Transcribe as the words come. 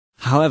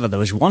However, there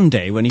was one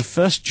day when he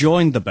first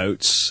joined the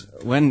boats,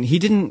 when he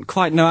didn't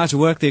quite know how to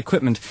work the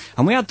equipment,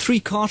 and we had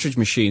 3 cartridge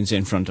machines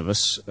in front of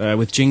us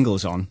with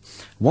jingles on.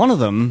 One of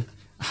them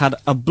had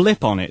a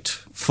blip on it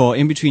for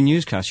in-between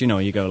newscasts. You know,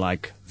 you go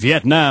like,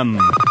 Vietnam,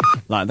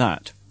 like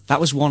that.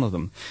 That was one of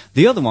them.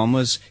 The other one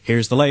was,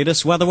 here's the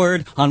latest weather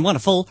word on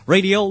wonderful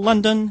Radio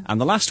London. And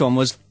the last one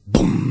was,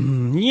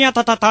 boom,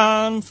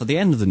 ya-ta-ta-tan, for the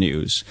end of the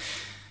news.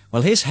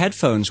 Well, his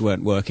headphones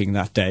weren't working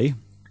that day.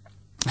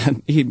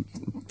 And he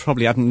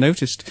probably hadn't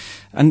noticed.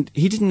 And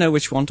he didn't know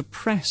which one to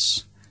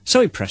press.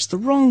 So he pressed the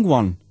wrong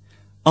one.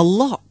 A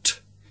lot.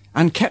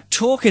 And kept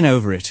talking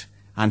over it.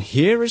 And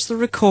here is the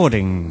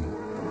recording.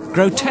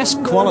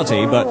 Grotesque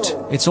quality, but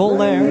it's all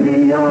there.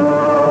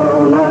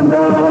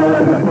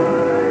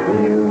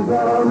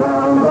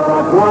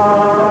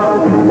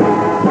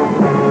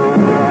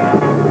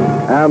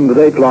 And the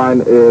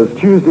dateline is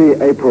Tuesday,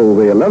 April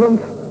the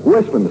 11th,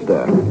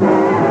 Westminster.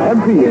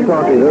 MPs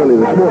started early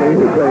this morning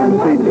to claim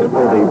seats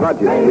for the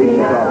budget speech this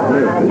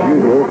afternoon. As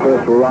usual,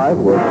 first to arrive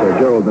was Sir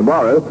Gerald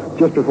Nabarro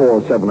just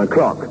before 7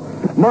 o'clock.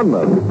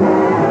 Monmouth,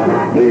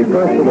 the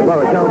first of the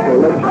Borough Council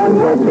elections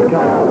involves the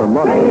council from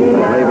Monmouth.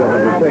 Labour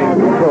has retained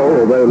control,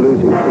 although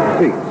losing 6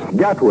 seats.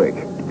 Gatwick.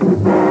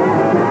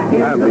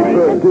 And the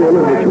first deal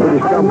in which a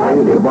British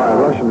company is to buy a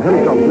Russian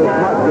helicopter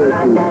might go through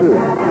soon.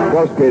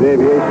 Postpaid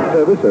Aviation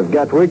Service of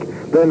Gatwick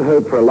then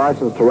hoped for a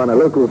license to run a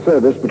local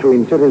service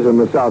between cities in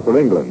the south of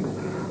England.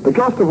 The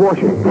cost of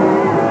washing.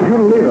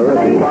 Unilever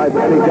has applied to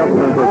state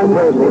government for a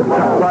proposal to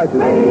cut prices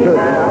of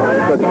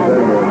detergents such as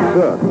Omo and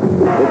Surf.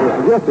 It was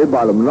suggested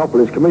by the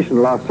Monopolies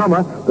Commission last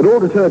summer that all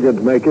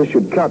detergent makers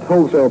should cut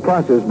wholesale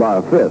prices by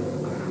a fifth.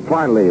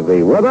 Finally,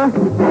 the weather.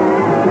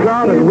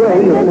 Cloud and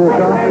rain is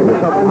forecast in the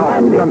southern half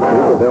of the country,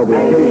 but there will be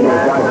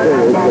occasional bright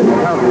periods in the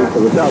counties to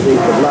the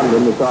southeast of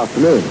London this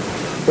afternoon.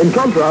 In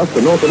contrast,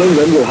 the north of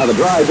England will have a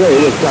dry day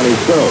with sunny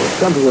spells.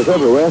 Temperatures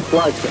everywhere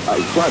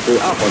slightly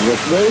up on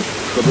yesterday,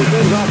 but the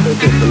winds after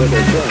just a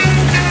little turn.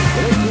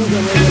 The next news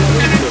on Radio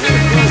London will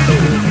have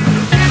 12:30.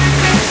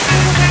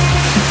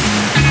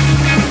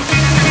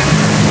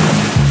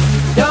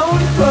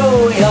 Don't throw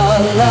your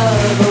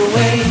love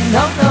away.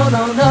 No, no,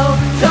 no, no.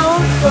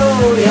 Don't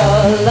throw your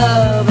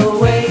love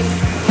away.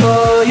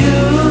 For you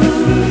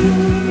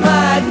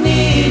might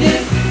need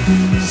it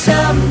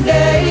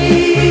someday.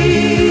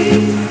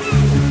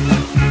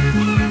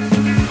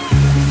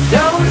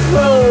 Don't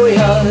throw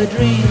your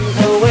dreams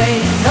away.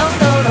 No,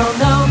 no, no,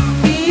 no.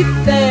 Keep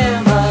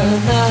them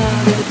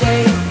another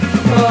day.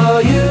 For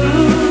you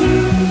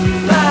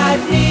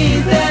might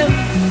need them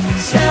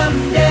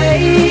someday.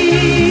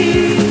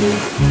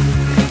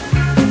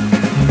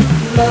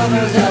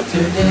 Lovers of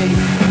today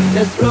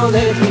just throw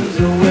their dreams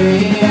away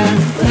and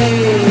play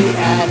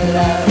at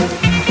love.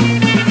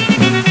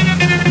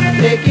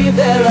 They give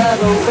their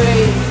love away.